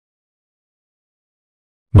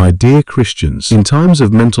My dear Christians, in times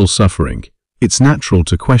of mental suffering, it's natural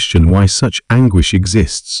to question why such anguish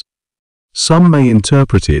exists. Some may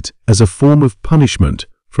interpret it as a form of punishment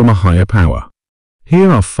from a higher power. Here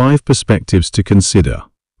are 5 perspectives to consider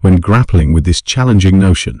when grappling with this challenging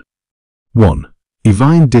notion. 1.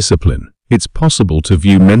 Divine discipline. It's possible to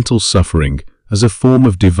view mental suffering as a form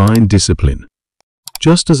of divine discipline.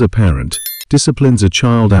 Just as a parent disciplines a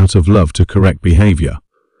child out of love to correct behavior,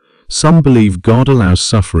 some believe God allows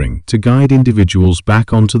suffering to guide individuals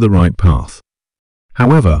back onto the right path.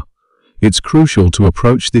 However, it's crucial to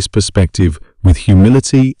approach this perspective with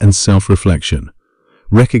humility and self-reflection,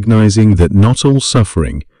 recognizing that not all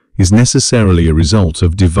suffering is necessarily a result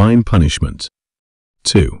of divine punishment.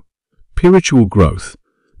 2. Spiritual growth.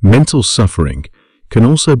 Mental suffering can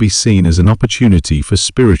also be seen as an opportunity for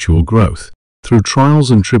spiritual growth. Through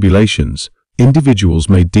trials and tribulations, individuals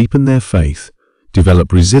may deepen their faith,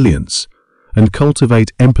 develop resilience, and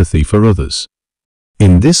cultivate empathy for others.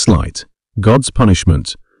 In this light, God's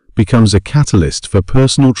punishment becomes a catalyst for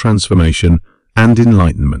personal transformation and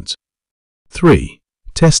enlightenment. 3.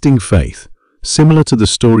 Testing faith. Similar to the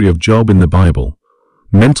story of Job in the Bible,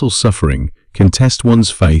 mental suffering can test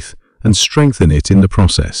one's faith and strengthen it in the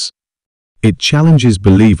process. It challenges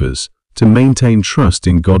believers to maintain trust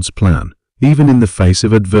in God's plan, even in the face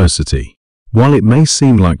of adversity. While it may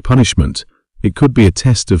seem like punishment, it could be a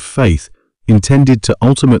test of faith intended to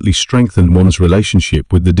ultimately strengthen one's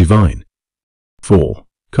relationship with the divine. 4.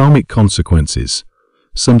 Karmic consequences.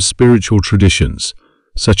 Some spiritual traditions,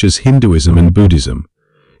 such as Hinduism and Buddhism,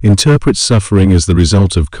 interpret suffering as the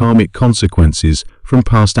result of karmic consequences from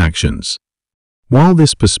past actions. While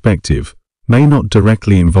this perspective may not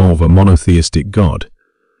directly involve a monotheistic God,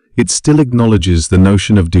 it still acknowledges the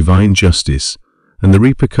notion of divine justice and the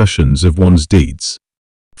repercussions of one's deeds.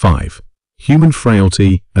 5. Human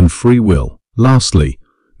frailty and free will. Lastly,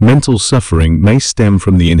 mental suffering may stem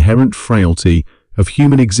from the inherent frailty of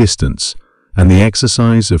human existence and the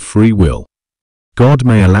exercise of free will. God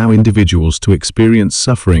may allow individuals to experience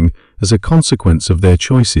suffering as a consequence of their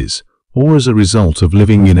choices or as a result of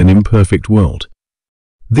living in an imperfect world.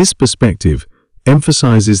 This perspective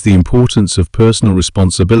emphasizes the importance of personal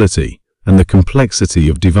responsibility and the complexity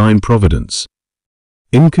of divine providence.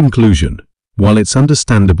 In conclusion, while it's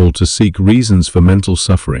understandable to seek reasons for mental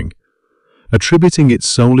suffering, attributing it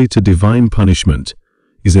solely to divine punishment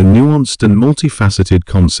is a nuanced and multifaceted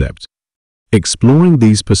concept. Exploring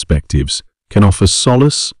these perspectives can offer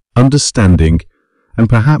solace, understanding, and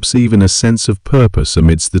perhaps even a sense of purpose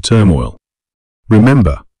amidst the turmoil.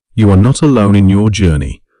 Remember, you are not alone in your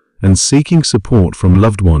journey, and seeking support from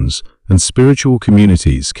loved ones and spiritual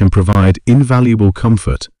communities can provide invaluable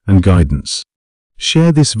comfort and guidance.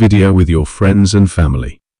 Share this video with your friends and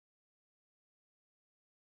family.